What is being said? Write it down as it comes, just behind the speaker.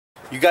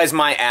You guys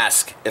might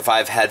ask if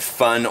I've had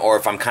fun or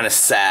if I'm kind of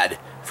sad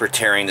for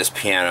tearing this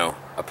piano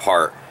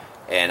apart.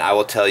 And I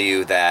will tell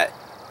you that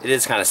it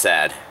is kind of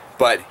sad.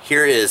 But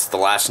here is the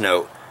last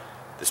note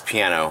this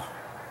piano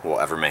will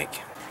ever make.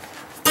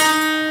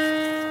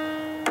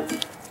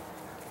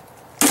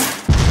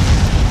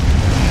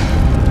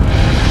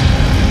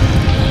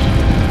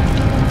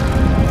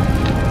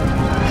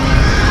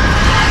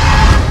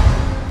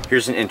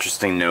 Here's an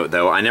interesting note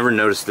though. I never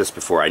noticed this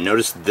before. I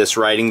noticed this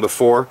writing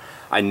before.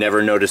 I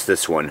never noticed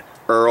this one.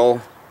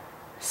 Earl,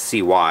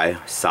 C-Y,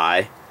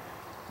 Cy,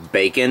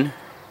 Bacon.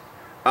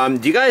 Do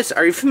you guys,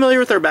 are you familiar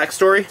with our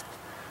backstory?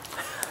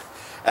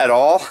 At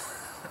all? Do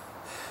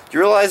you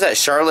realize that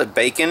Charlotte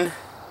Bacon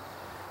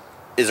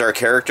is our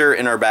character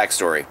in our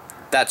backstory?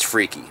 That's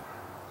freaky.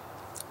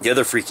 The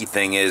other freaky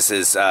thing is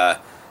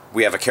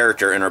we have a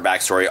character in our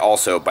backstory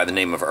also by the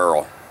name of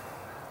Earl.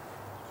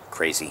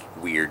 Crazy,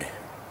 weird,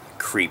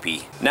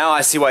 creepy. Now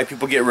I see why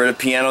people get rid of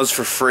pianos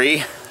for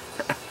free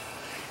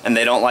and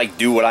they don't like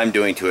do what I'm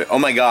doing to it. Oh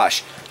my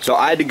gosh. So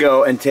I had to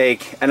go and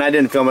take, and I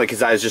didn't film it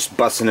because I was just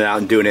busting it out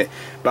and doing it,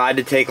 but I had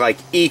to take like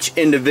each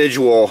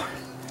individual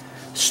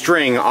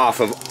string off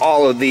of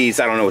all of these,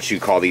 I don't know what you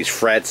call these,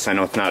 frets. I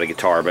know it's not a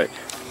guitar, but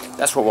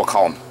that's what we'll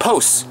call them.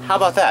 Posts. How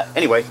about that?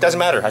 Anyway, doesn't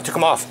matter. I took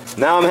them off.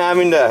 Now I'm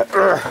having to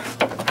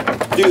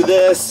do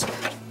this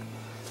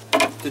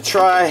to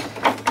try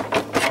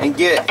and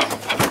get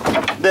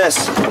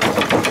this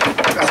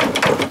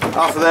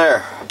off of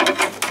there.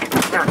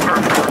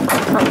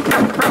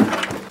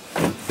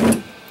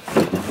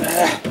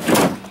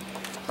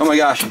 Oh my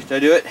gosh, did I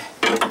do it?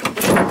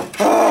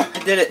 Oh, I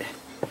did it.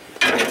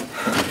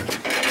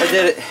 I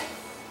did it.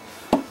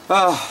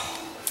 Oh.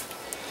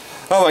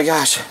 Oh my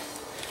gosh.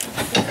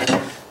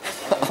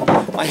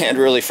 My hand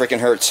really freaking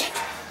hurts.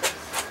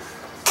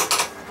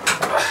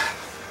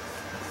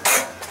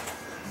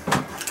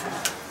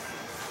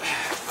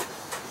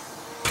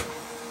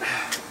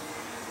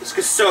 This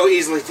could so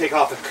easily take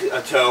off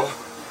a toe.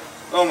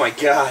 Oh my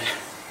god.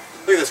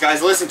 Look at this,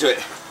 guys. Listen to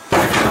it.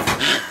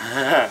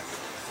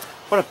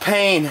 What a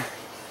pain.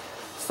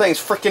 This thing's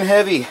freaking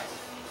heavy.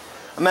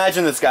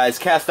 Imagine this, guys.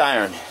 Cast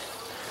iron.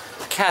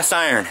 Cast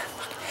iron.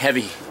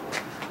 Heavy.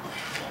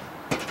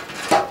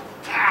 Ow.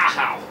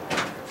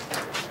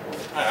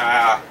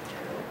 Ah.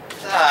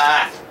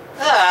 Ah.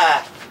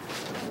 Ah.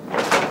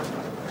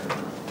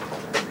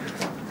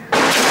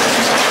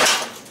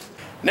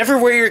 Never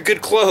wear your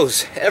good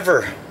clothes,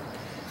 ever.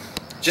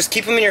 Just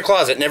keep them in your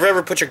closet. Never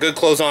ever put your good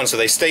clothes on so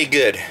they stay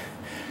good.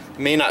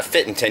 May not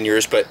fit in 10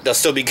 years, but they'll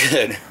still be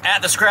good.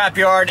 At the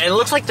scrapyard, and it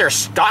looks like they're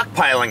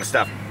stockpiling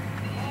stuff.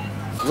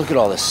 Look at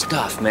all this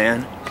stuff,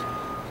 man.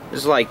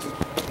 This is like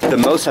the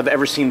most I've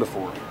ever seen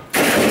before.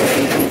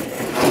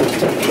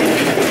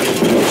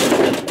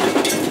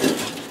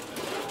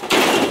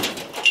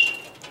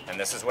 And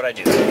this is what I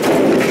do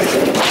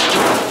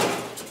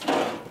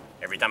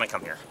every time I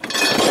come here.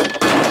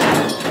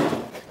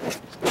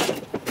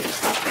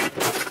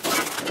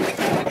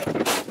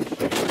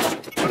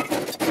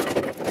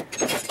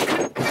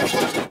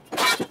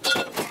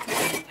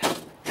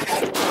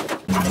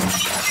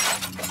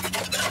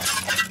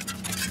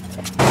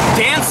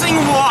 Dancing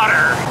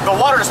water! The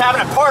water's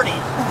having a party!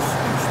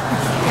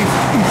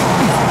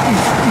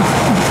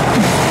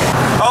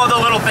 Oh, the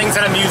little things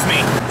that amuse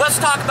me. Let's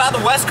talk about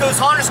the West Coast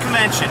Haunters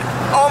Convention.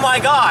 Oh my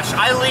gosh,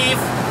 I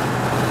leave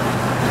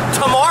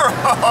tomorrow!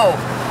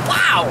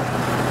 Wow!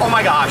 Oh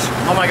my gosh,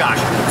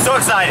 so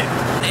excited.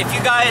 If you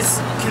guys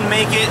can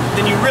make it,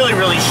 then you really,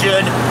 really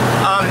should.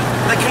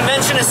 The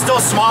convention is still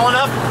small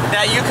enough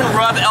that you can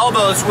rub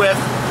elbows with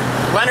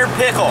Leonard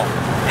Pickle.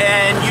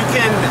 And you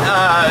can,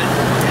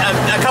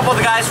 a couple of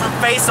the guys from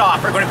Face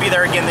Off are going to be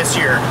there again this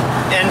year.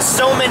 And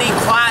so many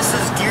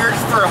classes geared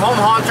for home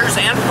haunters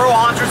and pro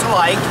haunters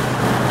alike.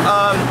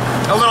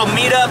 A little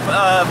meetup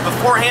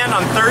beforehand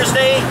on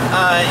Thursday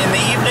in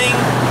the evening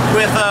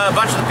with a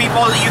bunch of the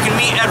people that you can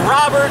meet. Ed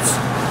Roberts.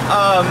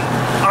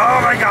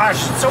 Oh my gosh,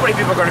 so many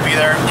people are going to be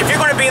there. If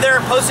you're going to be there,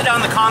 post it down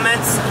in the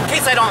comments.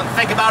 In case I don't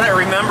think about it or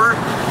remember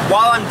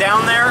while I'm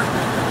down there.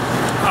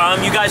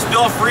 You guys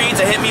feel free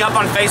to hit me up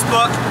on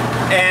Facebook.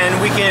 And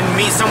we can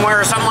meet somewhere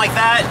or something like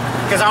that,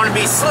 because I want to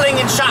be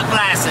slinging shot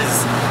glasses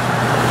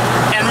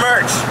and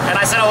merch.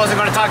 And I said I wasn't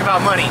going to talk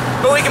about money,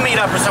 but we can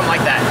meet up or something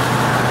like that.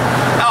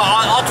 Oh,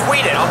 I'll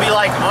tweet it. I'll be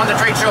like on the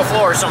trade show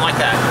floor or something like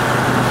that.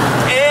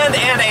 And,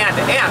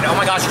 oh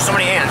my gosh, there's so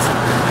many ands.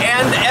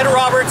 And Ed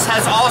Roberts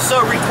has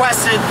also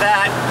requested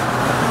that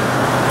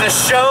the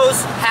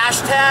show's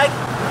hashtag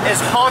is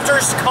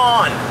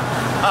HauntersCon.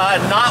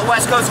 Not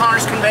West Coast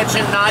Haunters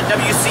Convention, not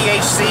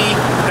WCHC,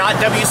 not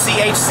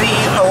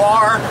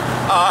WCHCOR,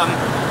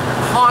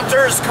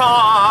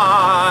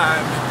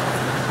 HauntersCon.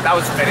 That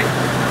was fitting.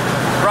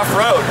 Rough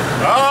road.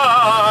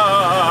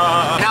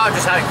 Now I'm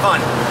just having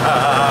fun.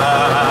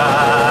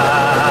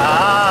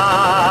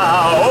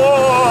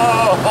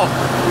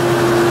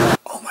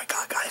 Oh my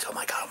god, guys. Oh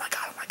my god, oh my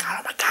god, oh my god,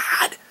 oh my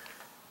god.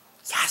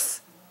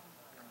 Yes.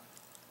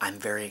 I'm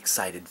very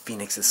excited.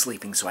 Phoenix is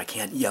sleeping, so I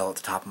can't yell at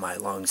the top of my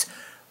lungs.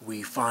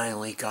 We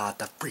finally got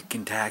the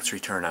freaking tax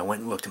return. I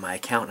went and looked at my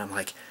account and I'm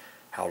like,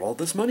 how'd all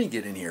this money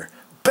get in here?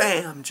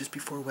 Bam! Just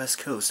before West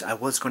Coast. I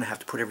was going to have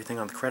to put everything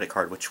on the credit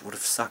card, which would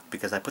have sucked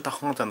because I put the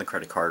Haunty on the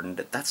credit card, and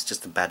that's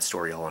just a bad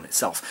story all in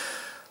itself.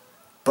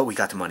 But we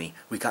got the money.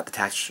 We got the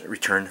tax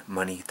return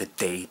money the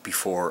day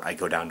before I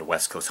go down to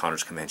West Coast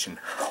Haunters Convention.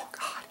 Oh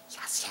God,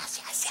 yes,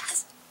 yes, yes,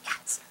 yes,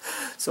 yes.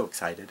 So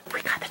excited.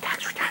 We got the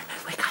tax return.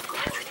 We got the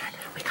tax return.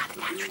 We got the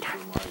tax return.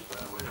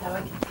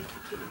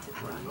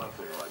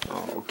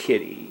 Oh,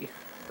 kitty.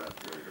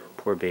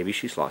 Poor baby,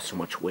 she's lost so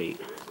much weight.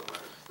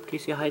 Can you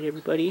say hi to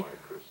everybody?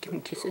 Give me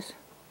kisses.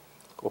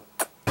 Cool.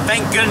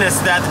 Thank goodness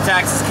that the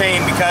taxes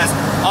came, because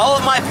all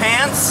of my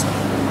pants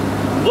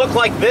look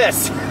like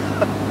this.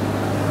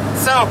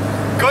 So,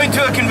 going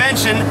to a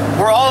convention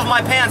where all of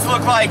my pants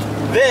look like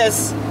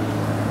this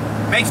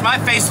makes my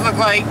face look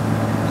like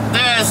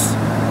this,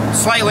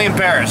 slightly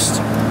embarrassed.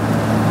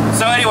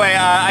 So anyway,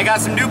 I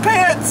got some new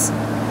pants.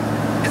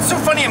 It's so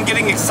funny I'm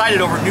getting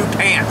excited over new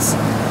pants.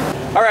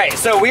 Alright,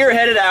 so we are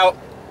headed out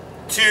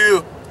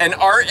to an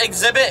art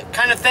exhibit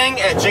kind of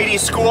thing at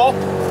JD's school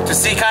to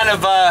see kind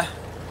of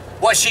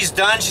what she's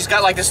done. She's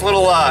got like this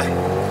little, I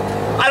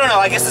don't know,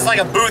 I guess it's like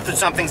a booth or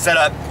something set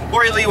up.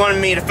 Lori Lee wanted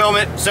me to film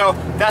it, so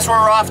that's where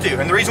we're off to.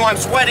 And the reason why I'm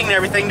sweating and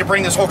everything to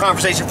bring this whole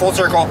conversation full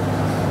circle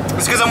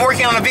is because I'm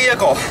working on a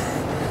vehicle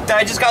that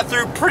I just got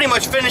through pretty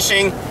much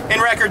finishing in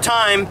record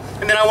time,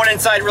 and then I went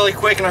inside really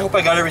quick, and I hope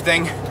I got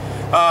everything.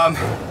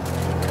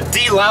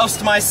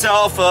 De-loused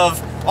myself of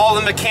all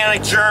the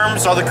mechanic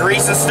germs, all the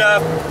grease and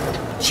stuff,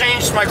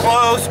 changed my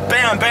clothes,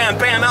 bam, bam,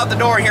 bam, out the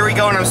door, and here we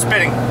go, and I'm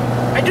spitting.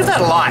 I do that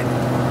a lot.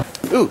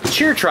 Ooh,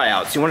 cheer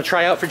tryouts. You want to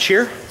try out for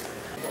cheer?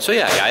 So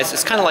yeah, guys,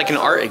 it's kind of like an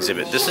art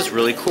exhibit. This is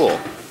really cool.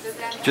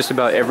 Just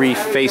about every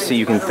face that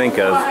you can think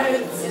of.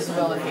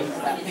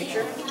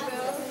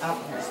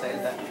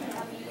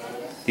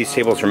 These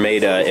tables are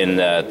made in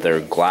their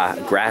glass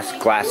craft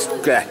class.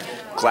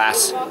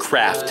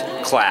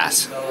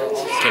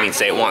 Can't even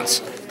say it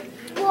once.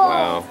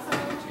 Wow.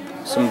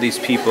 Some of these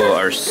people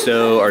are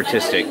so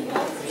artistic.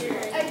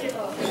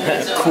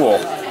 Cool.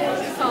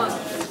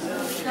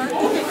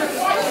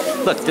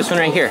 Look, this one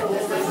right here.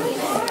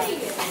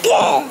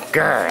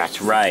 Grr,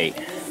 that's right.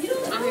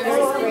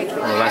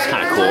 Oh, that's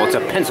kind of cool. It's a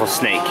pencil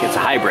snake. It's a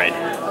hybrid.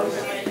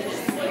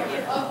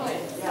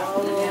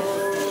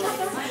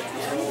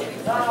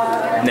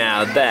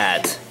 Now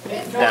that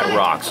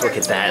rocks. Look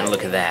at that and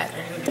look at that.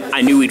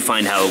 I knew we'd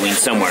find Halloween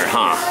somewhere,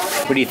 huh?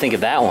 What do you think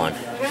of that one?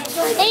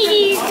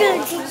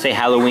 Say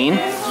Halloween?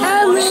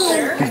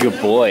 Halloween.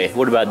 Good boy.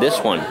 What about this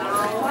one?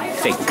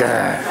 Say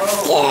grr.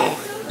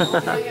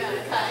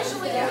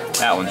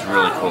 That one's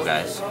really cool,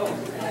 guys.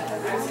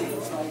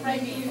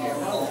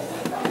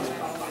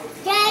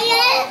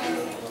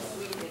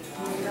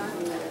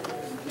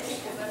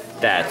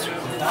 That's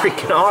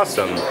freaking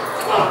awesome.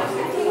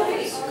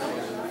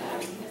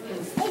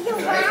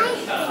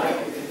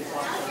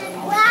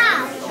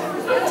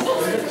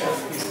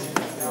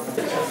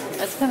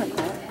 That's kind of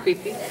cool.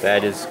 Creepy.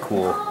 That is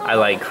cool. I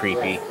like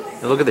creepy.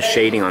 And look at the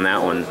shading on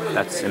that one.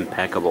 That's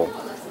impeccable.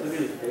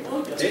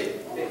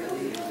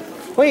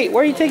 Wait,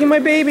 where are you taking my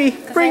baby?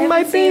 Bring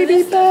my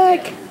baby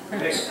back.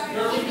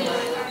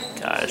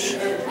 Gosh.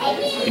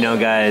 You know,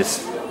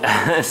 guys,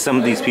 some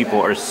of these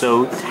people are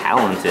so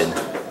talented.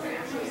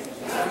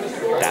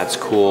 That's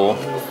cool.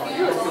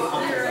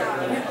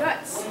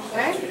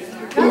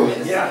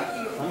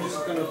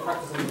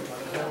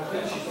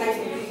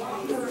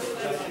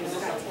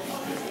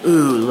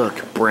 Ooh,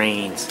 look,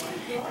 brains.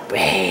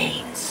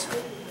 Brains.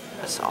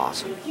 That's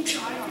awesome.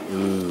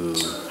 Ooh.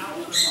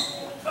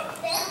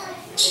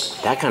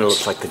 That kind of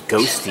looks like the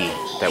ghosty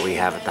that we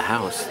have at the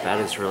house. That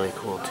is really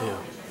cool, too.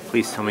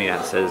 Please tell me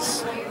that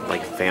says,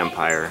 like,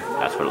 vampire.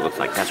 That's what it looks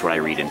like. That's what I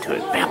read into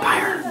it.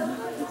 Vampire.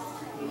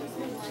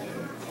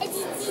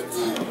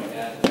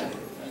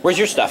 Where's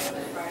your stuff?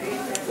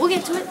 We'll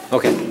get to it.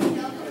 Okay.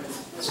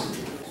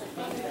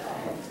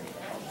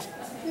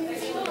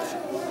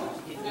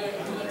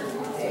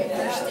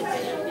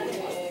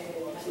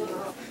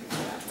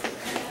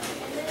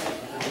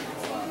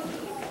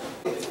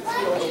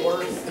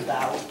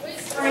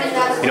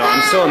 You know,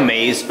 I'm so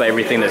amazed by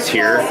everything that's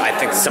here. I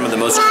think some of the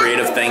most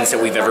creative things that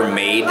we've ever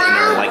made in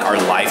our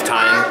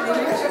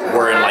lifetime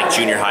were in like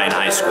junior high and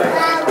high school.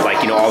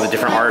 Like, you know, all the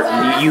different art.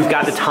 You've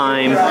got the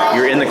time,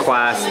 you're in the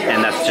class,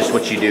 and that's just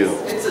what you do.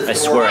 I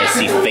swear I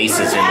see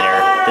faces in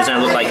there. Doesn't it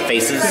look like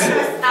faces?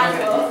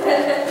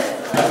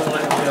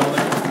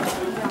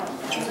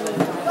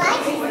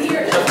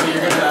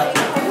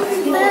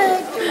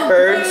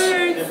 Birds.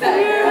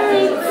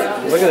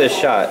 Look at this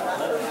shot.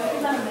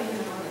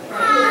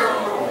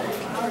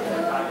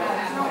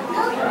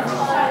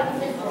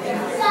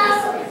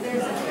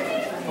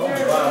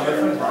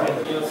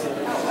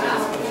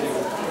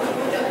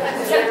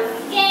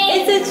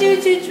 It's a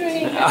choo-choo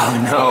train. Oh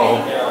no.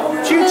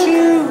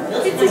 Choo-choo.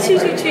 It's a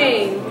choo-choo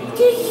train.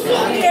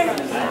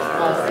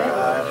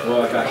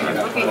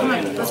 Okay, come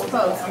on, let's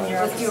pose.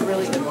 Let's do a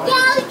really good one.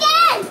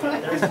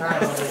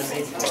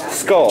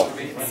 Skull.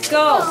 Let's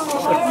go.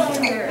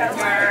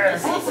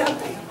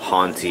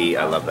 Haunty,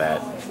 I love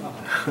that.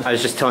 I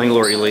was just telling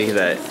Lori Lee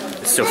that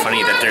it's so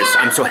funny that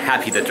I'm so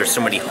happy that there's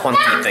so many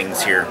Haunty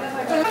things here.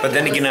 But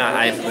then again,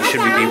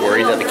 should we be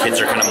worried that the kids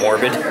are kind of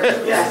morbid?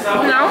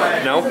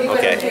 No. No?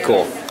 Okay,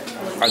 cool.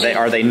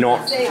 Are they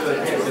not?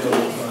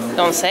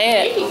 Don't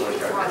say it.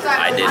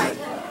 I didn't.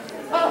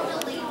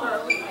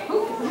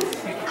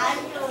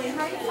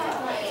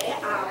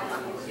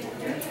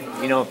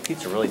 You know,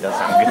 pizza really does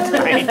sound good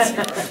tonight.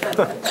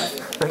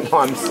 No,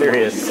 I'm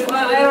serious.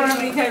 Well, I don't have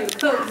any time to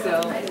cook,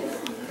 so.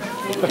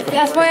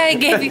 That's why I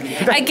gave you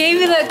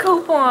that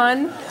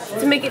coupon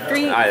to make it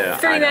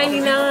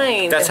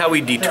 $3.99. That's how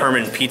we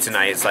determine pizza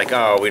night. It's like,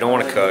 oh, we don't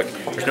want to cook.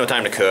 There's no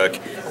time to cook.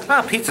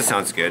 Ah, pizza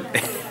sounds good.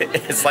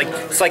 it's like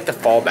the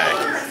fallback.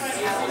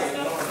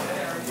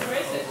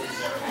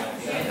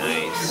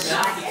 Nice.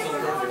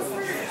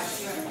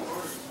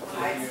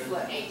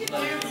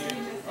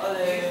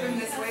 From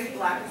this way,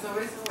 black is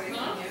always away from you,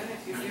 and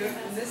if you do it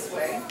from this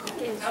way,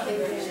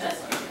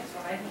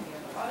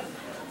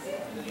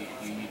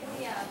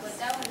 Yeah, but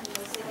that one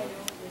was like,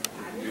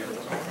 I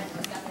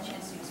haven't gotten a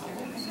chance to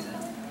experience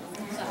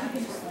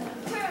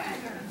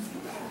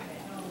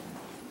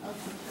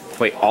it.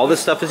 Wait, all this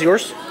stuff is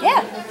yours?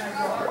 Yeah.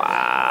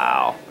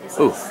 Wow.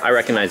 Ooh, I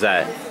recognize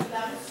that.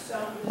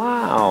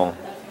 Wow.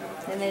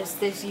 And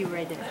there's you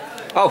right there.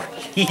 Oh,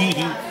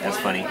 that's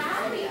funny.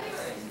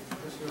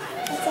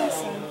 That's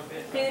awesome.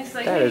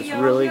 That is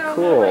really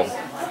cool.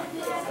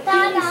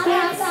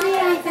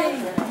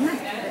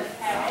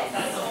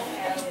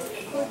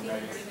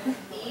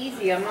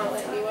 Easy, I'm not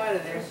letting you out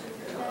of there.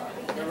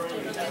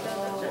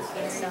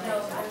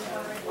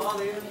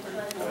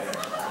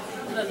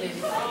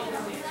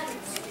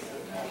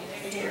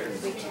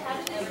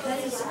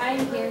 Because I'm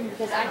here,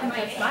 because I can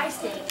touch my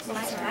things.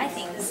 My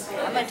things.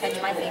 I'm gonna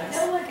touch my things.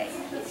 Okay.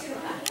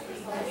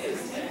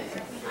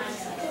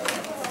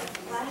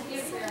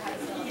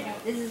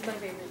 This is my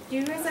favorite. Do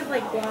you guys have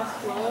like glass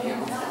flow?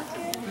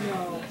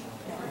 No.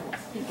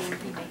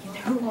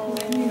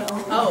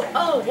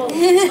 Oh, well.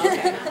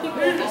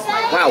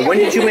 Wow, when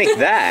did you make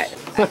that?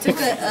 I took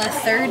a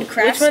third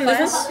crafts Which one,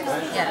 this class.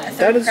 Yeah, a third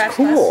That is crafts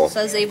cool. class. So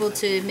I was able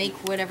to make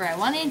whatever I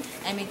wanted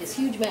and make this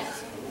huge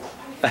mess.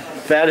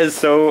 That is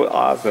so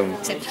awesome.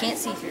 Except you can't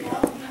see through it.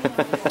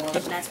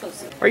 You're not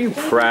supposed to. Are you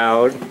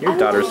proud? Your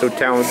daughter's so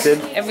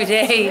talented. Every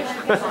day.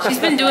 She's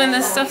been doing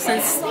this stuff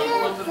since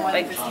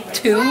like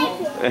 2.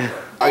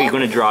 Are you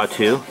going to draw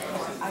too?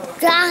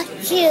 Draw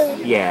you.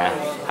 Yeah.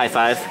 High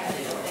five.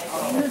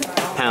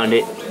 Pound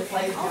it.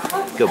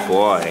 Good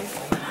boy.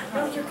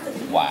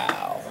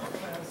 Wow.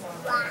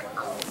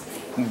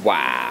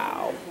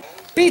 Wow.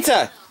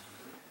 Pizza!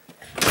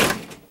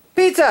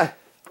 Pizza!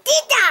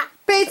 Tita.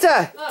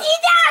 Pizza!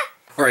 Tita.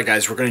 Alright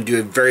guys, we're going to do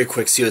a very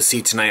quick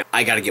COC tonight.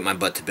 I got to get my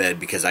butt to bed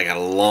because I got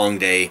a long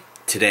day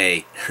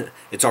today.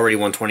 It's already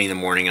 1:20 in the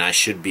morning and I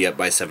should be up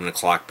by 7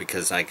 o'clock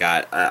because I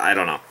got, I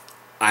don't know.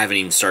 I haven't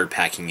even started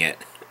packing yet.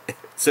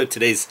 So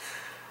today's,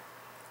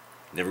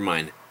 never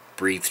mind.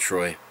 Breathe,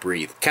 Troy,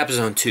 breathe.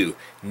 Capzone 2,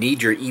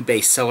 need your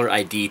eBay seller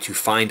ID to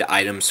find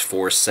items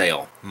for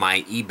sale.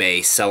 My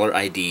eBay seller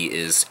ID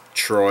is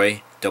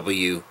Troy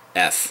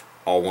WF.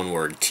 All one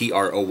word,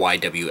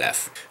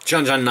 TROYWF.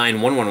 John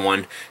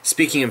 9111.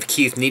 Speaking of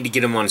Keith, need to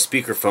get him on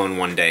speakerphone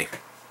one day.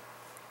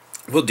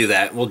 We'll do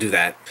that. We'll do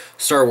that.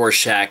 Star Wars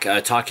Shack,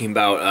 talking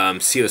about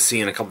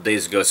COC, and a couple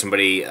days ago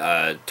somebody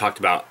talked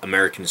about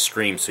American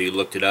Scream, so you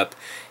looked it up,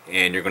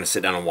 and you're going to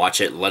sit down and watch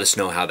it. Let us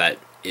know how that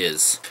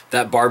is.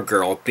 That Barb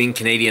girl, being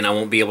Canadian, I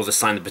won't be able to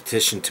sign the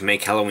petition to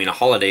make Halloween a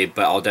holiday,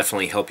 but I'll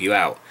definitely help you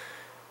out.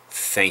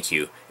 Thank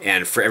you.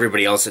 And for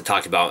everybody else that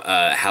talked about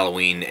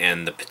Halloween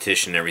and the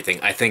petition and everything,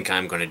 I think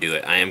I'm going to do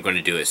it. I am going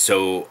to do it.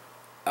 So,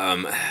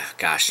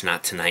 gosh,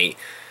 not tonight.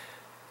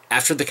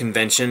 After the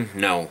convention?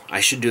 No.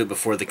 I should do it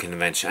before the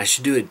convention. I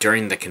should do it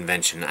during the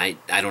convention. I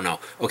don't know.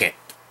 Okay.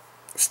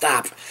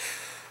 Stop.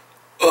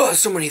 Oh,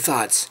 so many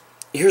thoughts.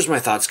 Here's my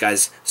thoughts,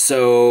 guys.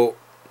 So,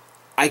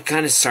 I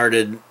kind of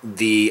started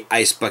the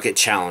Ice Bucket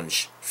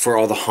Challenge for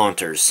all the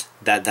haunters.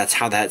 That's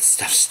how that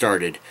stuff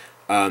started.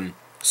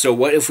 So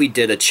what if we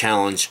did a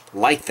challenge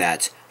like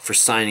that for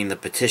signing the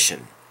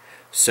petition?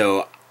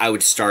 So I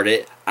would start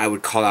it, I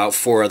would call out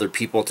 4 other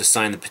people to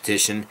sign the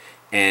petition,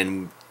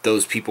 and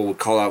those people would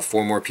call out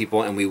 4 more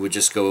people, and we would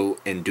just go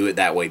and do it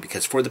that way.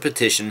 Because for the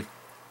petition,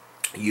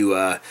 you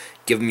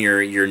give them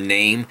your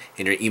name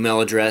and your email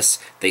address,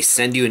 they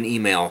send you an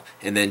email,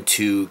 and then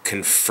to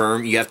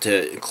confirm, you have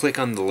to click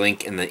on the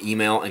link in the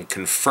email and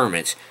confirm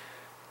it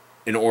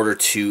in order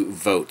to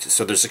vote.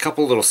 So there's a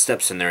couple little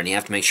steps in there, and you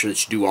have to make sure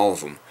that you do all of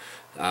them.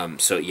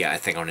 So yeah, I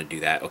think I'm going to do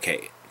that.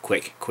 Okay,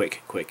 quick,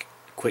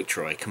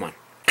 Troy, come on.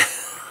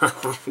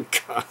 Oh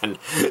God,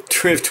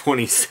 Triv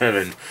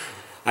 27.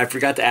 I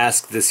forgot to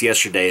ask this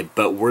yesterday,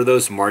 but were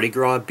those Mardi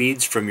Gras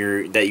beads from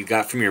that you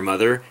got from your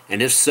mother?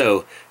 And if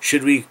so,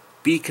 should we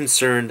be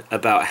concerned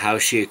about how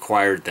she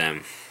acquired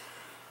them?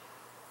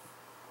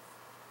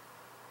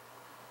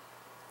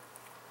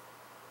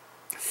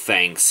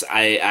 Thanks.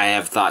 I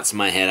have thoughts in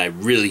my head I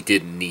really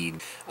didn't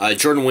need.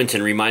 Jordan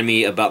Winton, remind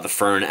me about the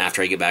fern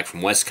after I get back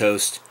from West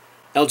Coast.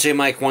 LJ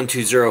Mike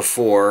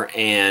 1204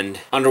 and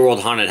Underworld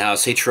Haunted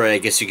House. Hey Troy, I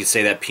guess you could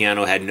say that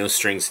piano had no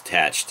strings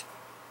attached.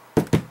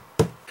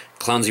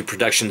 Clownsy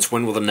Productions,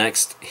 when will the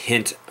next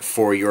hint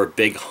for your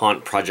big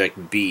haunt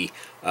project be?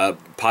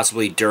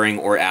 Possibly during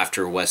or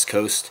after West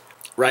Coast.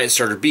 Riot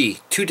Starter B,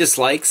 2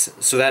 dislikes,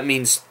 so that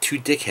means 2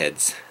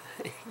 dickheads.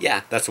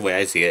 Yeah, that's the way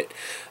I see it.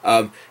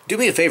 Do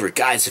me a favor,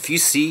 guys, if you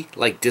see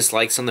like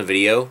dislikes on the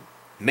video,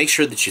 make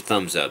sure that you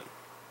thumbs up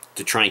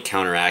to try and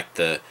counteract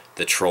the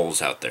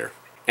trolls out there.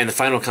 And the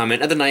final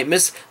comment of the night,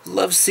 Miss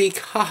Loveseek,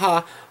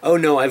 haha. Oh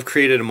no, I've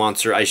created a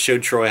monster. I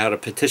showed Troy how to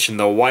petition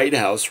the White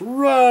House.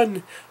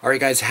 Run! Alright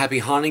guys, happy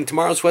haunting.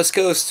 Tomorrow's West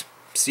Coast.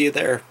 See you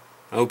there.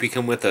 I hope you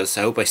come with us.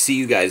 I hope I see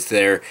you guys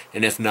there.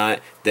 And if not,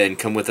 then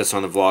come with us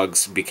on the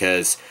vlogs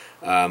because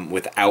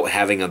without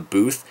having a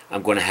booth,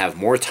 I'm going to have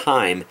more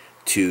time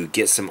to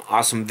get some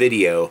awesome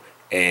video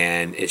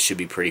and it should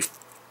be pretty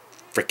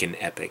freaking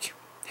epic.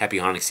 Happy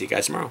haunting. See you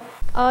guys tomorrow.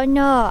 Oh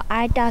no,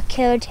 I thought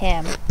killed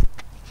him.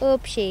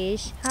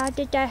 Oopsies, how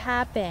did that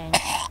happen?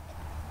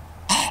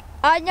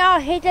 Oh no,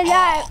 he's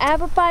alive!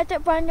 Everybody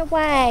run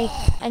away!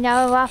 And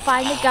now I'll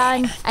find the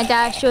gun and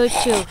I'll shoot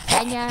you.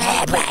 And then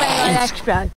I'll put my extra.